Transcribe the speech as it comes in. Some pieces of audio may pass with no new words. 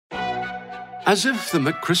As if the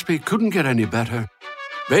McCrispy couldn't get any better,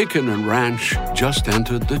 Bacon and Ranch just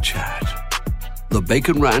entered the chat. The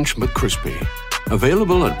Bacon Ranch McCrispy,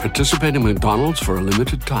 available at participating McDonald's for a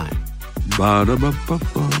limited time.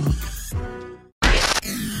 Ba-da-ba-ba-ba.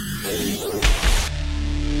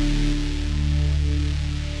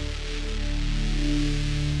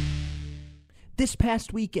 This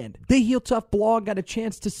past weekend, the Heel Tough blog got a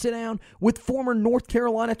chance to sit down with former North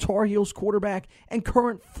Carolina Tar Heels quarterback and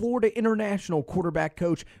current Florida International quarterback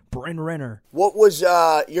coach Bryn Renner. What was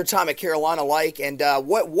your time at Carolina like, and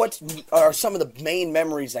what are some of the main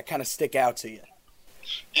memories that kind of stick out to you?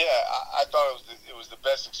 Yeah, I thought it was the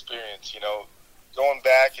best experience, going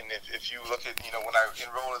back, and if you look at, when I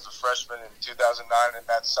enrolled as a freshman in 2009 in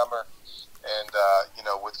that summer, and,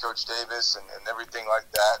 with Coach Davis and everything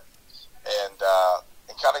like that, and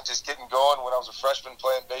kind of just getting going when I was a freshman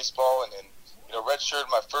playing baseball, and redshirted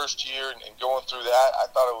my first year and going through that, I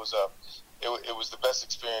thought it was the best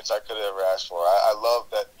experience I could have ever asked for. I love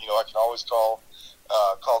that, I can always call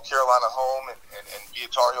Carolina home and be a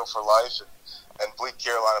Tar Heel for life and bleed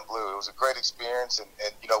Carolina blue. It was a great experience, and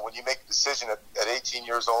when you make a decision at 18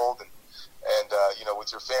 years old and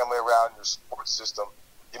with your family around, your support system,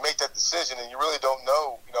 you make that decision, and you really don't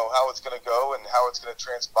know, how it's going to go and how it's going to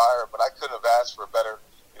transpire. But I couldn't have asked for a better,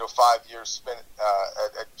 5 years spent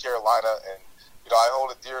at Carolina, and I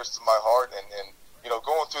hold it dearest to my heart. And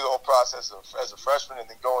going through the whole process as a freshman, and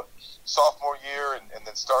then going sophomore year, and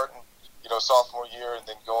then starting, sophomore year, and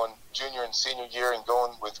then going junior and senior year, and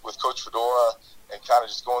going with Coach Fedora, and kind of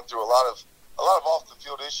just going through a lot of off the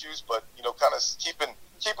field issues, but kind of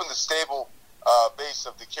keeping the stable base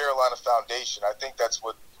of the Carolina foundation. I think that's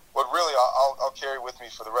what really I'll carry with me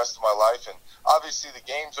for the rest of my life. And obviously the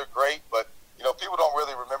games are great, but people don't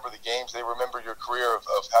really remember the games. They remember your career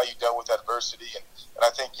of how you dealt with adversity. And I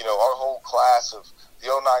think our whole class of the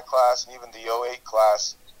 09 class and even the 08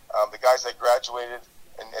 class, the guys that graduated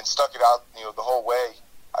and stuck it out the whole way,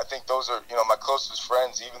 I think those are my closest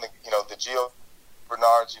friends. Even the Gio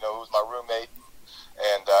Bernards, who was my roommate,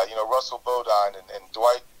 and Russell Bodine and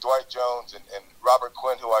Dwight Jones and Robert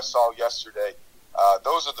Quinn, who I saw yesterday.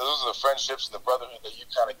 Those are the friendships and the brotherhood that you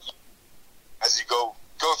kind of keep as you go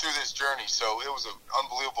through this journey. So it was an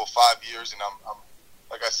unbelievable 5 years, and I'm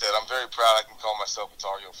like I said, I'm very proud I can call myself a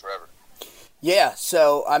Tar Heel forever. Yeah,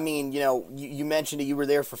 so, I mean, you mentioned that you were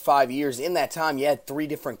there for 5 years. In that time, you had 3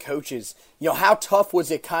 different coaches. How tough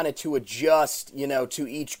was it kind of to adjust, to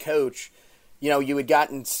each coach? You had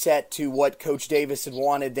gotten set to what Coach Davis had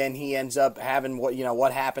wanted, then he ends up having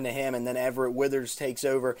what happened to him, and then Everett Withers takes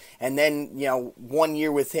over, and then, 1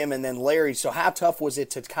 year with him, and then Larry. So how tough was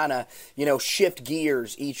it to kind of, shift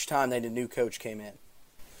gears each time that a new coach came in?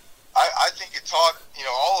 I think it taught,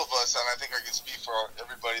 all of us, and I think I can speak for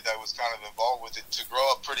everybody that was kind of involved with it, to grow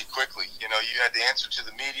up pretty quickly. You had to answer to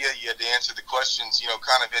the media, you had to answer the questions,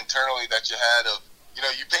 kind of internally that you had of,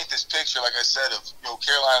 you paint this picture, like I said, of,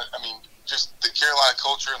 Carolina, just the Carolina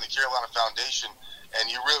culture and the Carolina foundation, and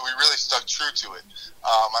we really stuck true to it.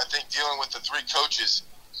 I think dealing with the 3 coaches,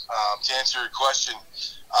 to answer your question,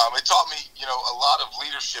 it taught me, a lot of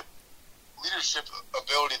leadership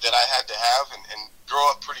ability that I had to have and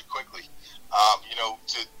grow up pretty quickly.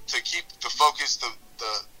 To keep the focus,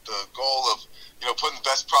 the goal of, putting the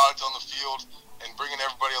best product on the field and bringing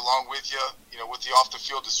everybody along with you, with the off the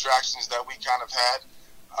field distractions that we kind of had,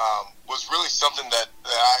 was really something that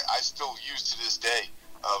I still use to this day,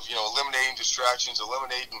 of, eliminating distractions,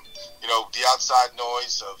 eliminating, the outside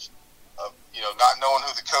noise of not knowing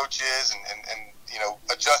who the coach is and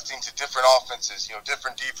adjusting to different offenses,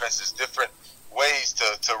 different defenses, different ways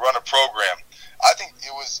to run a program. I think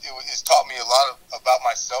it's taught me a lot about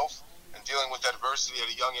myself and dealing with adversity at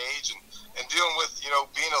a young age, and dealing with,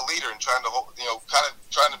 being a leader and trying to hold,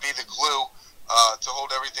 trying to be the glue to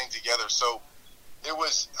hold everything together. So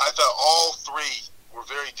I thought all 3 were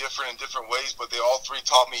very different in different ways, but they all 3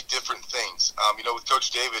 taught me different things. With Coach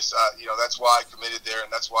Davis, that's why I committed there,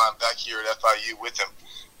 and that's why I'm back here at FIU with him,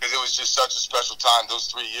 because it was just such a special time. Those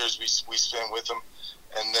 3 years we spent with him.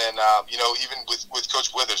 And then, even with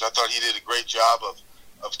Coach Withers, I thought he did a great job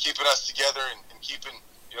of keeping us together and keeping,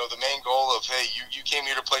 the main goal of, hey, you came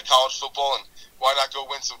here to play college football, and why not go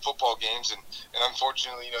win some football games? And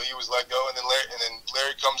unfortunately, he was let go, and then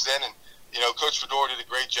Larry comes in, and Coach Fedora did a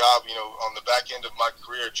great job, on the back end of my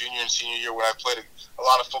career, junior and senior year, when I played a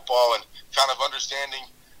lot of football and kind of understanding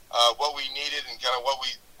what we needed and kind of what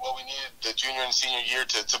we needed the junior and senior year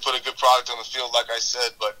to put a good product on the field, like I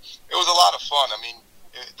said. But it was a lot of fun.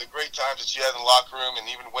 The great times that you had in the locker room, and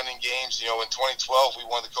even winning games. In 2012 we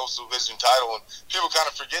won the Coastal Division title, and people kind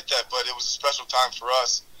of forget that, but it was a special time for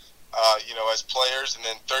us. as players. And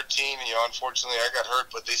then 13, unfortunately I got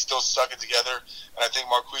hurt, but they still stuck it together. And I think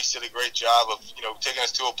Marquise did a great job of, taking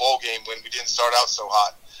us to a bowl game when we didn't start out so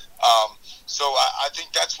hot. So I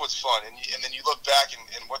think that's what's fun. And then you look back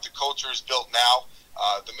and what the culture is built now,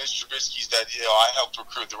 the Mitch Trubisky's that, I helped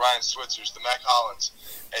recruit, the Ryan Switzers, the Mac Hollins.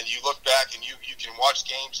 And you look back and you can watch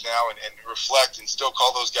games now and reflect and still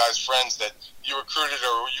call those guys friends that you recruited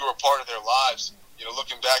or you were part of their lives.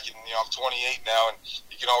 Looking back, and I'm 28 now, and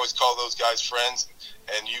you can always call those guys friends.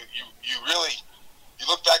 And you really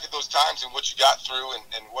look back at those times and what you got through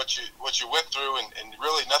and what you went through, and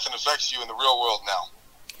really nothing affects you in the real world now.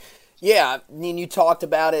 Yeah, I mean, you talked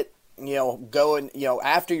about it, going,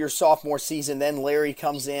 after your sophomore season, then Larry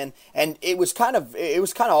comes in, and it was kind of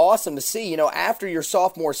awesome to see, after your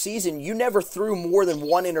sophomore season, you never threw more than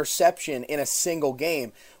one interception in a single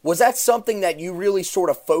game. Was that something that you really sort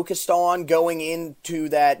of focused on going into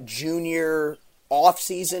that junior off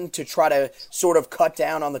season to try to sort of cut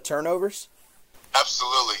down on the turnovers?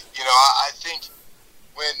 Absolutely. I think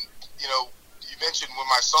when, you mentioned when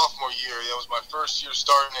my sophomore year, it was my first year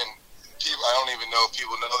starting, and people, I don't even know if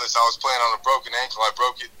people know this, I was playing on a broken ankle. I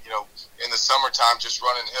broke it, in the summertime just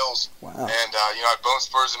running hills. Wow. And, I had bone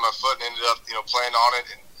spurs in my foot and ended up, playing on it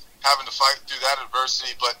and having to fight through that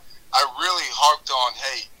adversity. But I really harped on,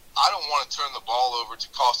 hey, I don't want to turn the ball over to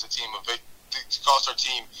cost the team to cost our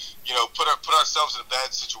team, put ourselves in a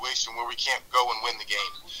bad situation where we can't go and win the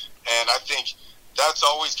game. And I think that's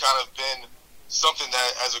always kind of been something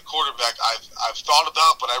that as a quarterback I've thought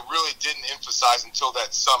about, but I really didn't emphasize until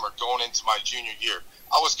that summer going into my junior year.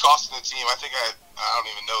 I was costing the team, I think I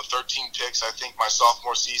don't even know, 13 picks, I think, my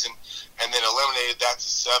sophomore season, and then eliminated that to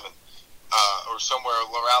 7 or somewhere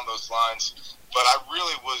around those lines. But I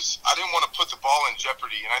didn't want to put the ball in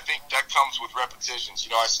jeopardy, and I think that comes with repetitions.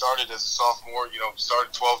 I started as a sophomore,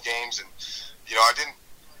 started 12 games, and,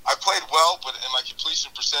 I played well, but my completion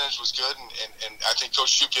percentage was good, and I think Coach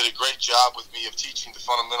Shoup did a great job with me of teaching the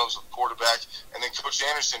fundamentals of quarterback. And then Coach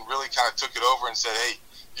Anderson really kind of took it over and said, hey,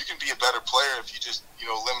 you can be a better player if you just,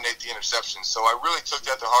 eliminate the interceptions. So I really took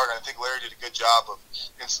that to heart, and I think Larry did a good job of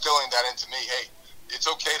instilling that into me. Hey, it's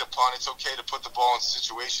okay to punt. It's okay to put the ball in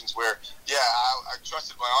situations where, I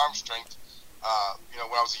trusted my arm strength,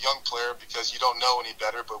 when I was a young player, because you don't know any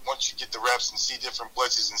better. But once you get the reps and see different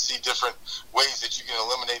blitzes and see different ways that you can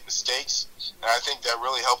eliminate mistakes, and I think that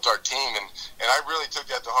really helped our team. And I really took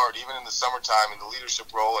that to heart, even in the summertime in the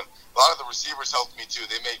leadership role. And a lot of the receivers helped me too.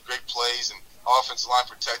 They made great plays, and offensive line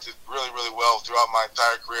protected really, really well throughout my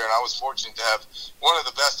entire career. And I was fortunate to have one of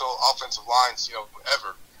the best offensive lines,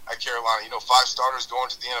 ever at Carolina. 5 starters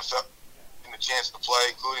going to the NFL and a chance to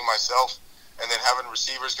play, including myself. And then having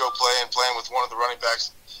receivers go playing with one of the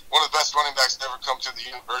best running backs to ever come to the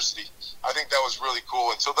university. I think that was really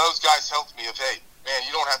cool. And so those guys helped me of, hey, man,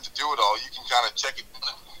 you don't have to do it all. You can kind of check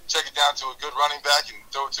it down to a good running back and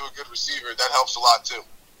throw it to a good receiver. That helps a lot too.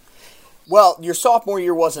 Well, your sophomore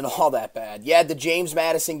year wasn't all that bad. You had the James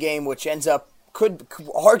Madison game, which could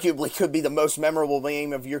be the most memorable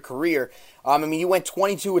game of your career. You went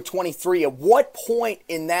 22 of 23. At what point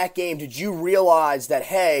in that game did you realize that,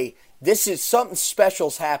 hey, this is something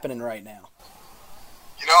special's happening right now?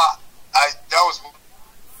 That was a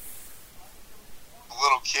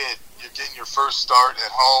little kid. You're getting your first start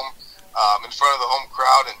at home in front of the home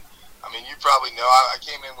crowd. And, you probably know I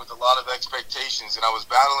came in with a lot of expectations, and I was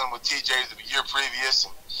battling with TJ the year previous.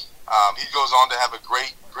 And he goes on to have a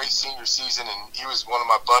great senior season, and he was one of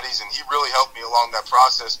my buddies, and he really helped me along that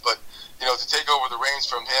process. But, to take over the reins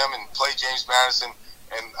from him and play James Madison,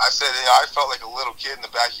 and I said, I felt like a little kid in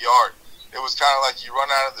the backyard. It was kind of like you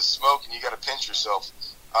run out of the smoke and you got to pinch yourself.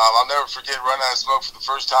 I'll never forget running out of smoke for the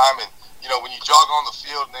first time. And, when you jog on the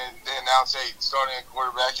field and they announce, hey, starting at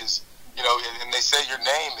quarterback is, and they say your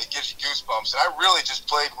name, it gives you goosebumps. And I really just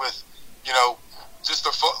played with, just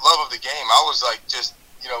the love of the game. I was like just,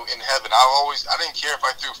 in heaven. I didn't care if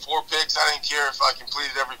I threw 4 picks. I didn't care if I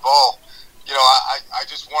completed every ball. I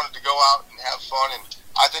just wanted to go out and have fun. And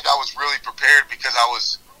I think I was really prepared because I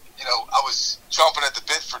was chomping at the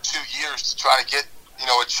bit for 2 years to try to get,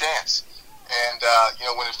 a chance. And,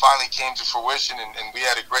 when it finally came to fruition and we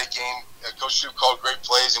had a great game, Coach Shoup called great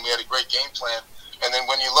plays and we had a great game plan. And then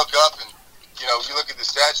when you look up and, you look at the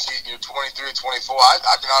stat sheet, 23 and 24, I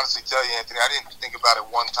can honestly tell you, Anthony, I didn't think about it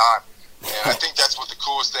one time. And I think that's what the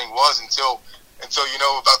coolest thing was until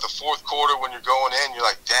about the fourth quarter when you're going in, you're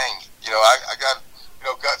like, dang, I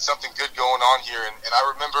got something good going on here. And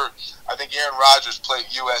I remember, I think Aaron Rodgers played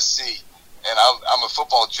USC, and I'm a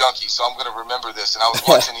football junkie, so I'm going to remember this. And I was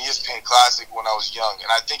watching ESPN Classic when I was young,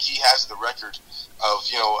 and I think he has the record of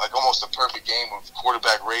like almost a perfect game of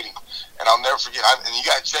quarterback rating. And I'll never forget. And you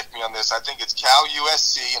got to check me on this. I think it's Cal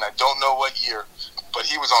USC, and I don't know what year, but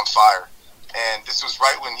he was on fire. And this was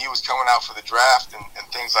right when he was coming out for the draft and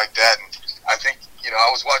things like that. And I think I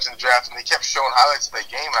was watching the draft, and they kept showing highlights of that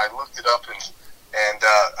game, and I looked it up, and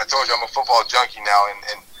I told you I'm a football junkie now,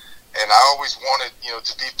 and I always wanted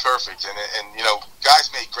to be perfect. And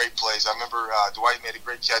guys made great plays. I remember Dwight made a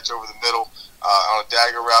great catch over the middle on a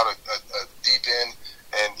dagger route, a deep end,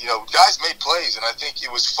 and guys made plays. And I think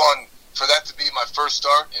it was fun for that to be my first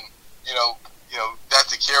start, and that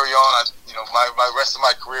to carry on. My rest of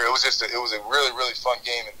my career, it was a really, really fun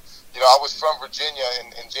game. And I was from Virginia,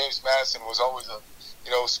 and James Madison was always a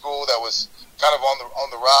school that was kind of on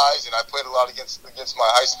the rise, and I played a lot against my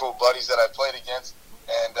high school buddies that I played against.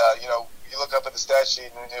 And you look up at the stat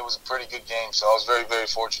sheet, and it was a pretty good game. So I was very, very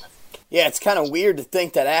fortunate. Yeah, it's kind of weird to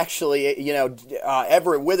think that actually,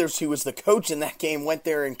 Everett Withers, who was the coach in that game, went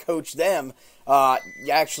there and coached them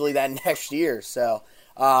actually that next year. So,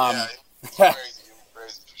 yeah, it's crazy.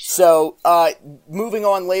 So, moving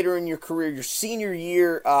on later in your career, your senior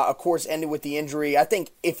year, of course, ended with the injury. I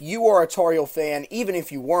think if you are a Tar Heel fan, even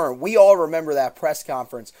if you weren't, we all remember that press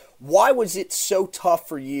conference. Why was it so tough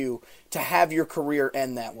for you to have your career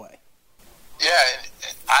end that way? Yeah,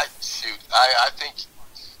 I think,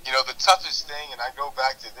 the toughest thing, and I go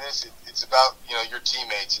back to this, it's about, your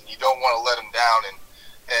teammates, and you don't want to let them down.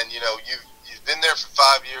 And you've been there for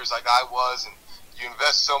 5 years like I was, and you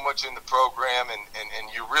invest so much in the program, and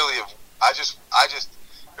you really have.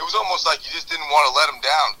 It was almost like you just didn't want to let them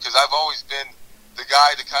down, because I've always been the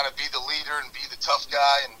guy to kind of be the leader and be the tough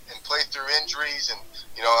guy and play through injuries. And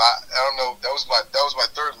I don't know, that was my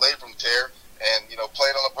third labrum tear, and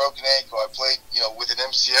played on a broken ankle. I played with an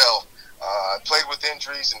MCL. I played with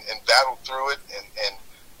injuries and battled through it, and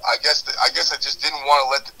I guess I just didn't want to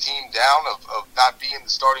let the team down of not being the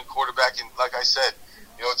starting quarterback. And like I said,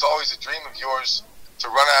 it's always a dream of yours to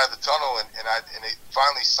run out of the tunnel, and it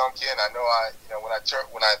finally sunk in. I know when I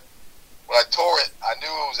tore it, I knew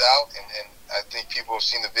it was out, and I think people have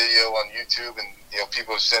seen the video on YouTube, and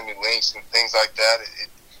people have sent me links and things like that.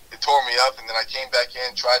 It tore me up, and then I came back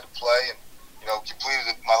in, tried to play, and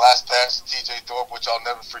completed my last pass to TJ Thorpe, which I'll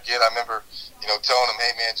never forget. I remember telling him,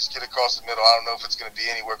 "Hey man, just get across the middle. I don't know if it's going to be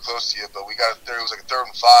anywhere close to you, but we got it there." It was like a 3rd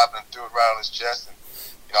and 5, and I threw it right on his chest, and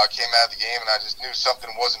I came out of the game, and I just knew something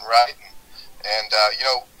wasn't right. And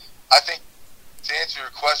I think to answer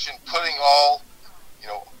your question, putting all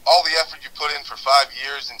the effort you put in for 5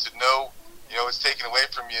 years, and to know, it's taken away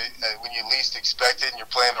from you when you least expect it, and you're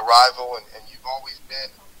playing a rival, and you've always been,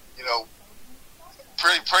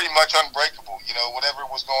 pretty much unbreakable. Whatever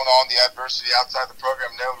was going on, the adversity outside the program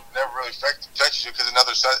never really affected you, because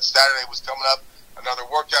another Saturday was coming up, another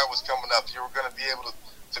workout was coming up. You were going to be able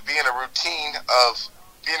to be in a routine of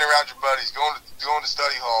being around your buddies, going to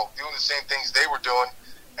study hall, doing the same things they were doing,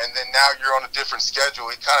 and then now you're on a different schedule.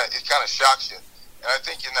 It kind of shocks you. And I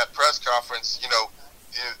think in that press conference,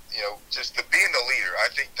 just to being the leader, I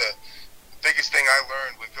think the biggest thing I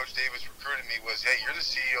learned when Coach Davis recruited me was, hey, you're the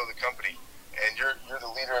CEO of the company, and you're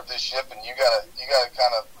the leader of this ship, and you gotta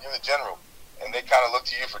you're the general, and they kind of look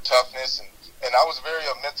to you for toughness. And I was a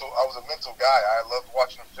mental guy. I loved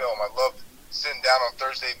watching film. I loved sitting down on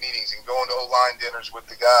Thursday meetings and going to O-line dinners with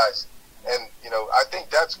the guys. And, I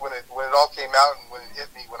think that's when it all came out, and when it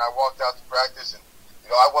hit me, when I walked out to practice, and,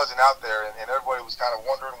 I wasn't out there, and everybody was kind of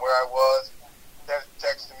wondering where I was. Dad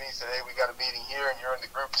texted me, said, "Hey, we got a meeting here," and you're in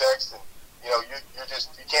the group text, and, you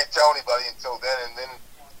can't tell anybody until then. And then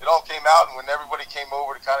it all came out, and when everybody came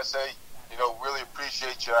over to kind of say, really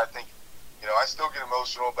appreciate you, I think, I still get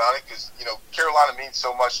emotional about it, because, Carolina means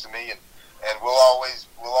so much to me, and we'll always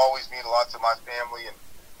mean a lot to my family, and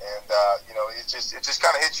it just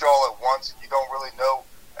kind of hits you all at once. You don't really know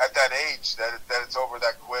at that age that it's over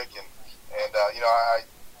that quick, and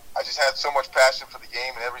I just had so much passion for the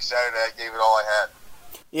game, and every Saturday I gave it all I had.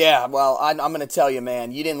 Yeah, well, I'm going to tell you,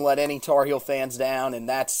 man, you didn't let any Tar Heel fans down, and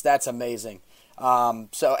that's amazing.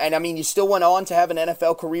 You still went on to have an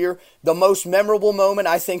NFL career. The most memorable moment,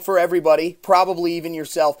 I think, for everybody, probably even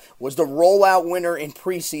yourself, was the rollout winner in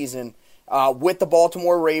preseason with the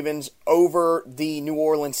Baltimore Ravens over the New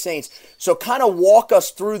Orleans Saints. So kind of walk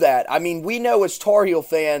us through that. I mean, we know as Tar Heel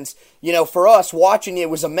fans, for us, watching it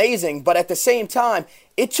was amazing, but at the same time,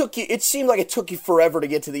 it seemed like it took you forever to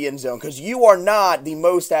get to the end zone, because you are not the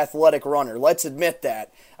most athletic runner. Let's admit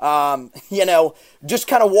that. Just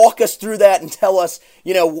kind of walk us through that and tell us,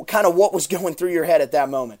 kind of what was going through your head at that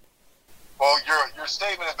moment. Well, your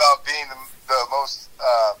statement about being the most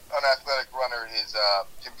unathletic runner is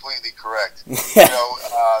completely correct.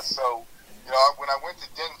 So when I went to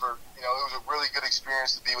Denver, it was a really good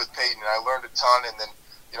experience to be with Peyton, and I learned a ton. And then,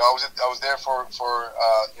 I was there for a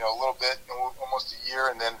little bit, almost a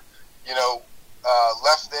year, and then,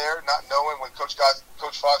 left there not knowing when Coach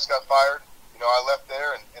Fox got fired. I left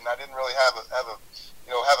there, and I didn't really have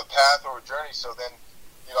a path or a journey. So then,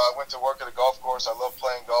 I went to work at a golf course. I love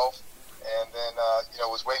playing golf, and then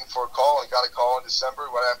was waiting for a call and got a call in December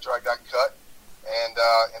right after I got cut, and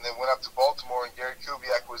then went up to Baltimore, and Gary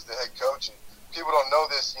Kubiak was the head coach. And people don't know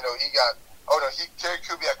this, Gary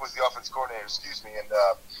Kubiak was the offense coordinator,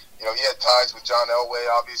 and he had ties with John Elway,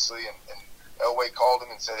 obviously, and Elway called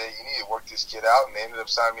him and said, hey, you need to work this kid out, and they ended up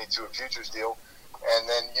signing me to a futures deal. And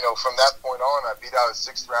then, from that point on, I beat out a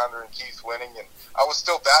sixth rounder in Keith Winning, and I was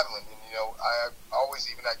still battling. And, I always,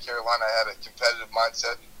 even at Carolina, I had a competitive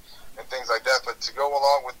mindset and things like that. But to go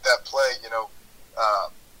along with that play,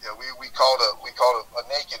 we called a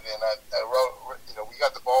naked, and I wrote, we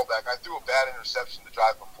got the ball back. I threw a bad interception the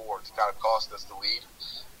drive before to kind of cost us the lead,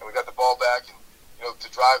 and we got the ball back, and to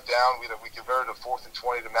drive down, we converted a 4th and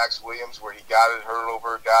 20 to Max Williams, where he got it, hurdled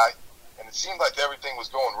over a guy, and it seemed like everything was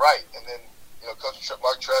going right. And then Coach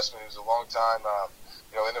Mark Trestman, who's a long time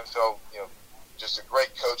NFL, just a great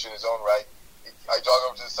coach in his own right. I jog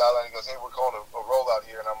over to the sideline, and he goes, hey, we're calling a rollout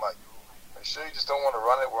here, and I'm like, are you sure you just don't want to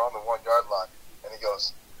run it? We're on the 1 yard line. And he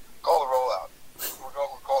goes, call the rollout. We're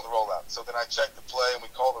calling the rollout. So then I checked the play, and we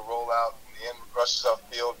called the rollout. In the end, rushes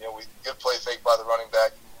upfield. We good play fake by the running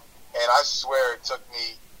back. And I swear it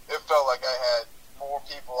felt like I had 4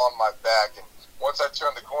 people on my back. And once I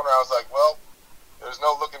turned the corner, I was like, well, there's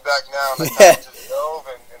no looking back now. And I kind of just dove,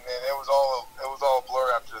 and then it was all a blur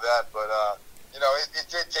after that. But, it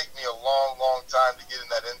did take me a long, long time to get in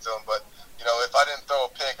that end zone. But, if I didn't throw a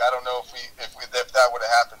pick, I don't know if that would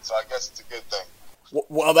have happened. So I guess it's a good thing.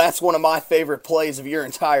 Well, that's one of my favorite plays of your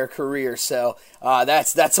entire career. So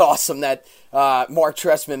that's awesome that Mark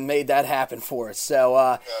Trestman made that happen for us. So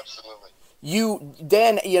absolutely.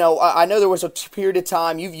 I know there was a period of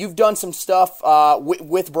time you've done some stuff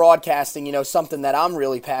with broadcasting. Something that I'm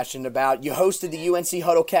really passionate about. You hosted the UNC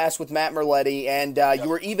Huddlecast with Matt Merletti, and you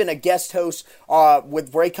were even a guest host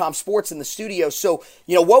with Raycom Sports in the studio. So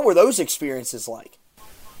what were those experiences like?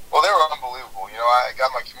 Well, they were unbelievable. I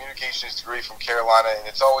got my communications degree from Carolina, and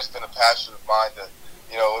it's always been a passion of mine to,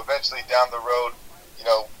 eventually down the road,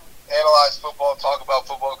 analyze football, talk about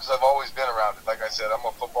football, because I've always been around it. Like I said, I'm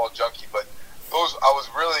a football junkie, but I was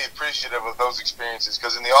really appreciative of those experiences,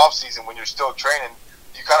 because in the off season, when you're still training,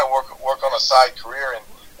 you kind of work on a side career, and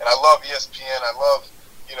I love ESPN. I love,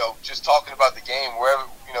 just talking about the game wherever,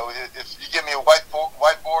 if you give me a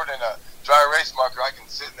whiteboard and a dry erase marker, I can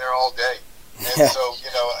sit in there all day. And so,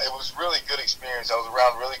 it was really good experience. I was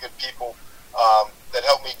around really good people that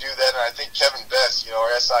helped me do that. And I think Kevin Best,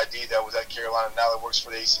 our SID that was at Carolina, now that works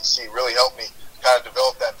for the ACC, really helped me kind of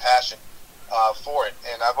develop that passion for it.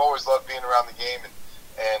 And I've always loved being around the game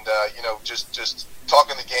and just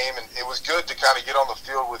talking the game. And it was good to kind of get on the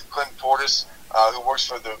field with Clinton Portis, who works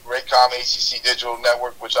for the Raycom ACC Digital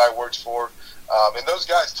Network, which I worked for. And those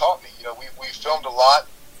guys taught me. We filmed a lot.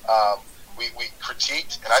 We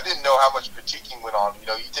critiqued, and I didn't know how much critiquing went on.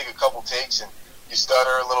 You take a couple takes and you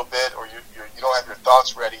stutter a little bit, or you don't have your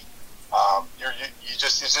thoughts ready.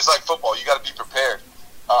 It's just like football. You got to be prepared.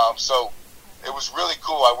 So it was really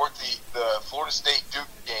cool. I worked the Florida State Duke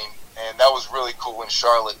game, and that was really cool in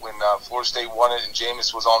Charlotte when Florida State won it and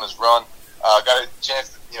Jameis was on his run. Got a chance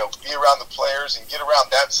to be around the players and get around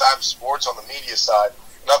that side of sports on the media side.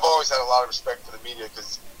 And I've always had a lot of respect for the media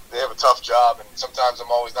because they have a tough job, and sometimes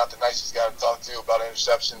I'm always not the nicest guy to talk to about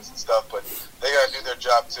interceptions and stuff, but they got to do their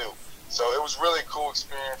job too. So it was really a cool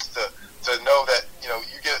experience to know that,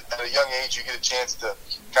 you get at a young age, you get a chance to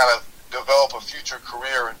kind of develop a future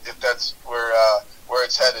career if that's where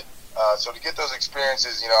it's headed. So to get those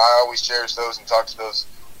experiences, I always cherish those and talk to those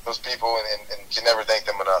people and can never thank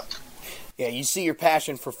them enough. Yeah, you see your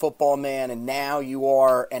passion for football, man, and now you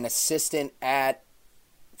are an assistant at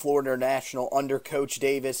Florida International under Coach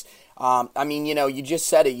Davis. You just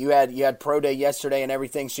said it. You had pro day yesterday and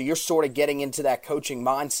everything, so you're sort of getting into that coaching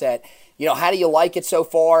mindset. How do you like it so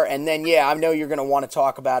far? And then, I know you're going to want to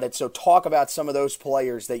talk about it. So talk about some of those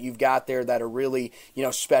players that you've got there that are really,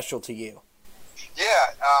 special to you.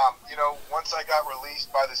 Yeah, once I got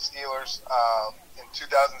released by the Steelers in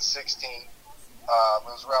 2016, it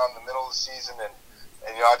was around the middle of the season, and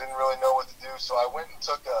I didn't really know what to do, so I went and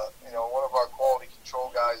took one of our quality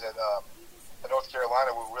control guys at North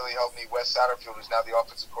Carolina who really helped me. Wes Satterfield, who's now the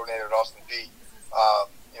offensive coordinator at Austin Peay. I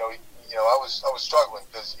was struggling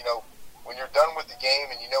because when you're done with the game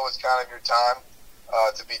and it's kind of your time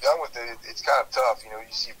to be done with it, it's kind of tough. You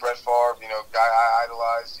see Brett Favre, guy I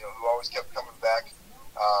idolized, who always kept coming back.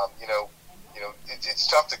 it's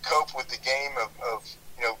tough to cope with the game of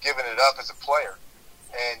giving it up as a player.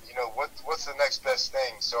 And, what's the next best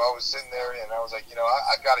thing? So I was sitting there and I was like,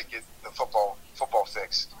 I got to get the football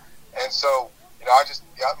fixed. And so, I just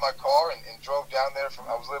got in my car and drove down there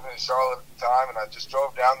I was living in Charlotte at the time, and I just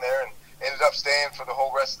drove down there and ended up staying for the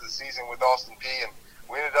whole rest of the season with Austin Peay. And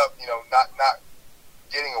we ended up, not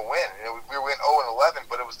getting a win. We went 0-11,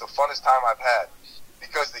 but it was the funnest time I've had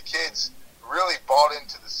because the kids really bought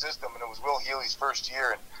into the system, and it was Will Healy's first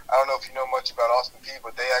year. And I don't know if you know much about Austin Peay,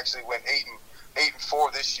 but they actually went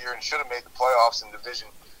 8-4 this year and should have made the playoffs in division,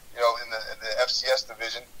 in the FCS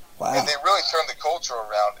division. Wow. And they really turned the culture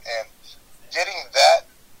around. And getting that,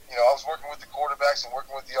 I was working with the quarterbacks and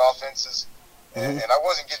working with the offenses, and I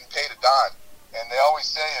wasn't getting paid a dime. And they always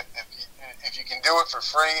say if you can do it for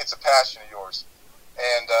free, it's a passion of yours.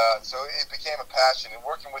 And so it became a passion. And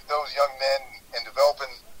working with those young men and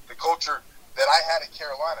developing the culture that I had at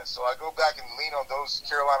Carolina. So I go back and lean on those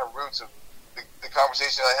Carolina roots of the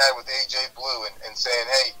conversation I had with A.J. Blue and saying,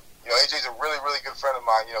 hey, A.J.'s a really, really good friend of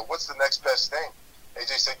mine. What's the next best thing?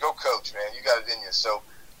 A.J. said, go coach, man. You got it in you. So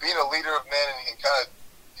being a leader of men and kind of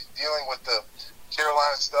dealing with the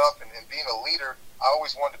Carolina stuff and being a leader, I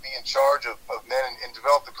always wanted to be in charge of men and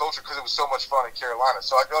develop the culture because it was so much fun in Carolina.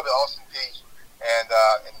 So I go to Austin Peay and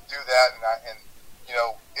do that, and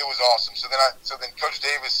it was awesome. So then Coach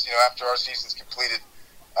Davis, after our season's completed,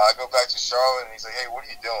 I go back to Charlotte, and he's like, hey, what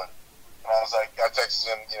are you doing? And I was like, I texted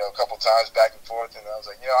him, a couple times back and forth, and I was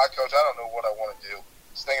like, Coach, I don't know what I want to do.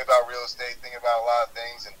 Just thinking about real estate, thinking about a lot of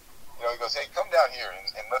things, and he goes, hey, come down here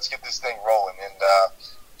and let's get this thing rolling. And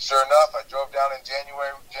sure enough, I drove down in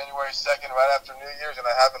January 2nd, right after New Year's, and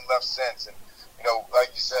I haven't left since. And like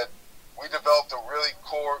you said, we developed a really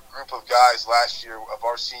core group of guys last year of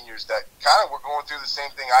our seniors that kind of were going through the same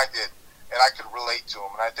thing I did, and I could relate to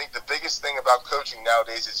them. And I think the biggest thing about coaching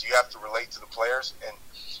nowadays is you have to relate to the players, and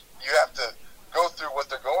you have to go through what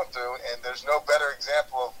they're going through. And there's no better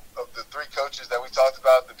example of the three coaches that we talked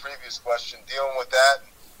about in the previous question, dealing with that,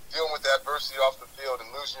 dealing with the adversity off the field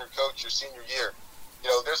and losing your coach your senior year.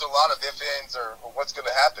 There's a lot of ifs or what's going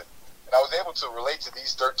to happen. And I was able to relate to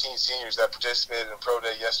these 13 seniors that participated in Pro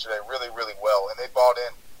Day yesterday really, really well, and they bought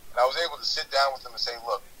in. And I was able to sit down with them and say,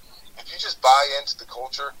 look, if you just buy into the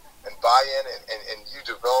culture and buy in and you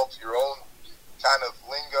develop your own kind of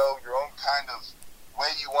lingo, your own kind of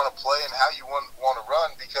way you want to play and how you want to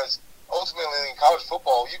run, because ultimately in college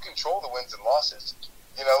football, you control the wins and losses,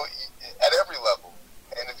 at every level.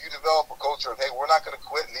 And if you develop a culture of, hey, we're not going to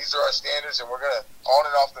quit, and these are our standards, and we're going to, on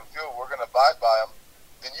and off the field, we're going to abide by them,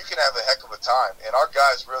 then you can have a heck of a time. And our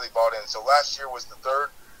guys really bought in. So last year was the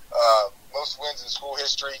third most wins in school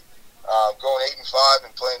history, going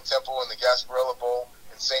 8-5 and playing Temple in the Gasparilla Bowl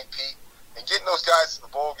in St. Pete. And getting those guys to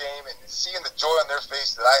the bowl game and seeing the joy on their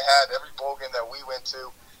face that I had every bowl game that we went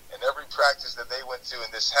to and every practice that they went to,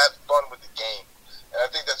 and just have fun with the game. And I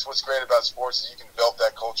think that's what's great about sports is you can develop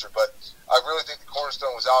that culture. But I really think the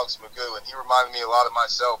cornerstone was Alex Magoo, and he reminded me a lot of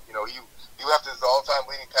myself. He left as the all-time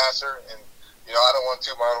leading passer, and I don't want to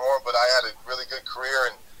toot my own horn, but I had a really good career,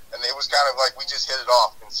 and it was kind of like we just hit it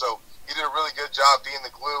off. And so he did a really good job being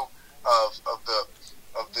the glue of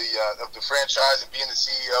the franchise and being the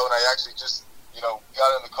CEO. And I actually just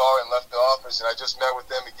got in the car and left the office, and I just met with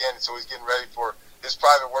them again. And so he's getting ready for his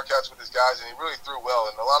private workouts with his guys, and he really threw well.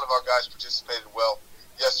 And a lot of our guys participated well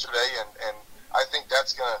yesterday, and I think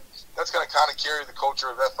that's gonna kind of carry the culture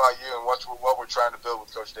of FIU and what we're trying to build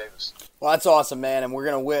with Coach Davis. Well, that's awesome, man, and we're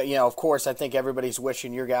gonna win. Of course, I think everybody's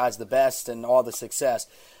wishing your guys the best and all the success.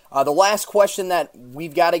 The last question that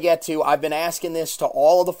we've got to get to, I've been asking this to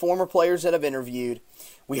all of the former players that I've interviewed.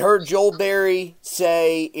 We heard Joel Berry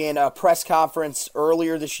say in a press conference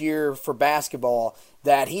earlier this year for basketball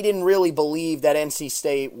that he didn't really believe that NC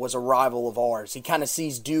State was a rival of ours. He kind of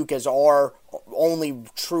sees Duke as our only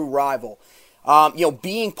true rival.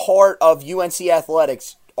 Being part of UNC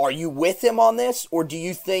Athletics, are you with him on this, or do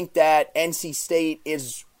you think that NC State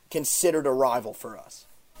is considered a rival for us?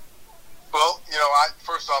 Well,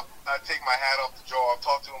 first off, I take my hat off to Joel. I've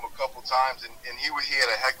talked to him a couple times, and he had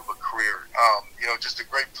a heck of a career. Just a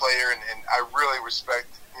great player, and I really respect,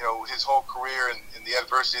 his whole career and the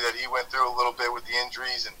adversity that he went through a little bit with the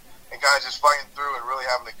injuries and kind of just fighting through and really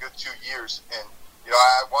having a good 2 years. And,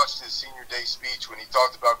 I watched his senior day speech when he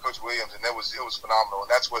talked about Coach Williams, and it was phenomenal. And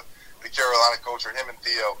that's what the Carolina culture, him and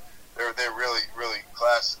Theo, they're really, really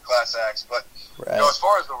class acts. But, right. As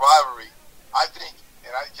far as the rivalry, I think,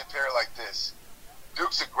 and I compare it like this,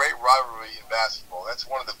 Duke's a great rivalry in basketball. That's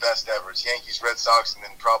one of the best ever. It's Yankees, Red Sox, and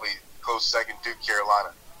then probably close second, Duke,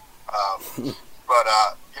 Carolina. But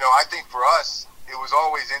I think for us, it was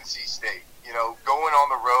always NC State. going on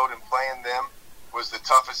the road and playing them was the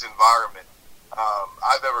toughest environment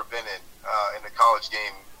I've ever been in a college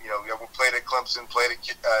game. We played at Clemson, played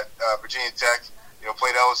at Virginia Tech,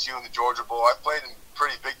 played LSU in the Georgia Bowl. I've played in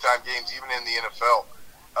pretty big-time games, even in the NFL.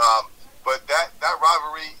 But that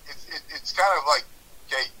rivalry, it's kind of like,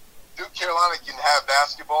 okay, Duke Carolina can have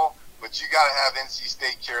basketball, but you got to have NC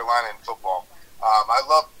State Carolina in football. I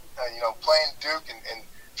love playing Duke and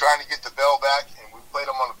trying to get the bell back, and we played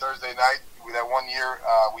them on a Thursday night. That one year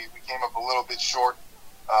we came up a little bit short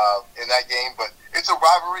in that game, but it's a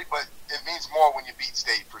rivalry, but it means more when you beat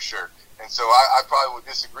State for sure. And so I probably would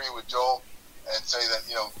disagree with Joel and say that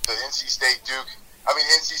the NC State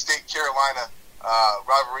Carolina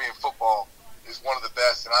rivalry in football is one of the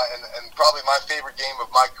best, and probably my favorite game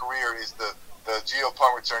of my career is the Geo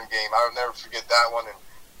punt return game. I'll never forget that one. And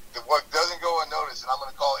what doesn't go unnoticed, and I'm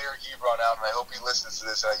going to call Eric Hebron out, and I hope he listens to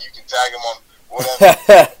this, and you can tag him on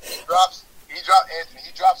whatever. He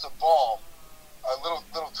drops a ball, a little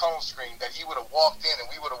tunnel screen that he would have walked in and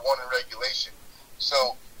we would have won in regulation.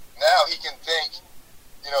 So now he can thank,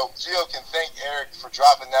 Gio can thank Eric for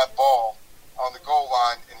dropping that ball on the goal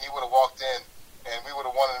line, and he would have walked in and we would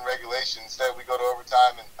have won in regulation. Instead, we go to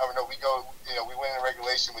overtime, we win in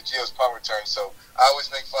regulation with Gio's punt return. So I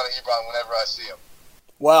always make fun of Hebron whenever I see him.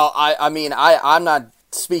 Well, I'm not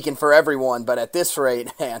speaking for everyone, but at this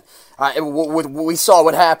rate, man, we saw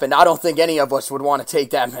what happened. I don't think any of us would want to take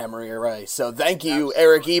that memory away. So thank you,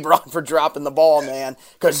 Eric Ebron, for dropping the ball, man,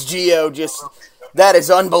 because Gio that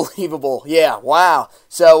is unbelievable. Yeah, wow.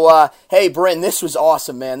 So, hey, Bryn, this was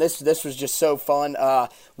awesome, man. This was just so fun.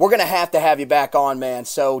 We're going to have you back on, man.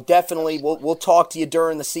 So definitely we'll talk to you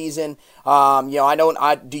during the season. I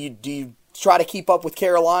know, do you try to keep up with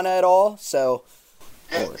Carolina at all? So.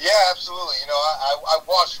 Yeah, absolutely. I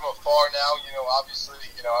watch from afar now. Obviously,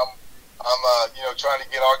 I'm trying to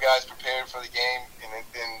get our guys prepared for the game,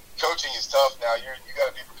 and coaching is tough now. You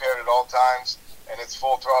got to be prepared at all times, and it's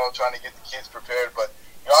full throttle trying to get the kids prepared. But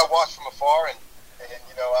I watch from afar, and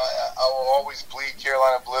I will always bleed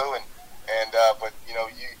Carolina blue, but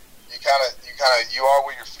you are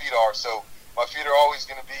where your feet are. So my feet are always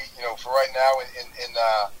going to be for right now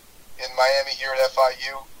in Miami here at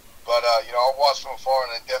FIU. But, I'll watch from afar,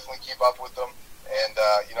 and I definitely keep up with them. And,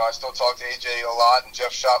 I still talk to AJ a lot, and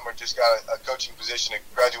Jeff Schottmer just got a coaching position, a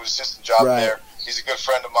graduate assistant job there. He's a good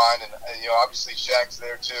friend of mine, and obviously Shaq's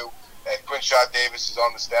there too. And Quinshot Davis is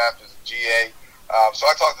on the staff as GA. So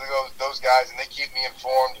I talk to those guys, and they keep me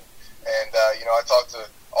informed. And, I talk to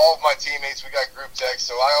all of my teammates. We got group text,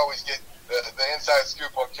 so I always get the inside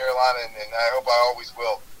scoop on Carolina, and I hope I always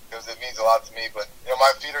will, because it means a lot to me. But,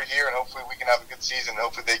 my feet are here, and hopefully we can have a good season, and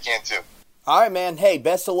hopefully they can too. All right, man. Hey,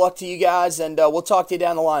 best of luck to you guys, and we'll talk to you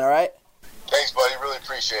down the line, all right? Thanks, buddy. Really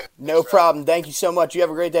appreciate it. No problem. Thank you so much. You have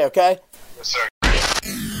a great day, okay? Yes, sir.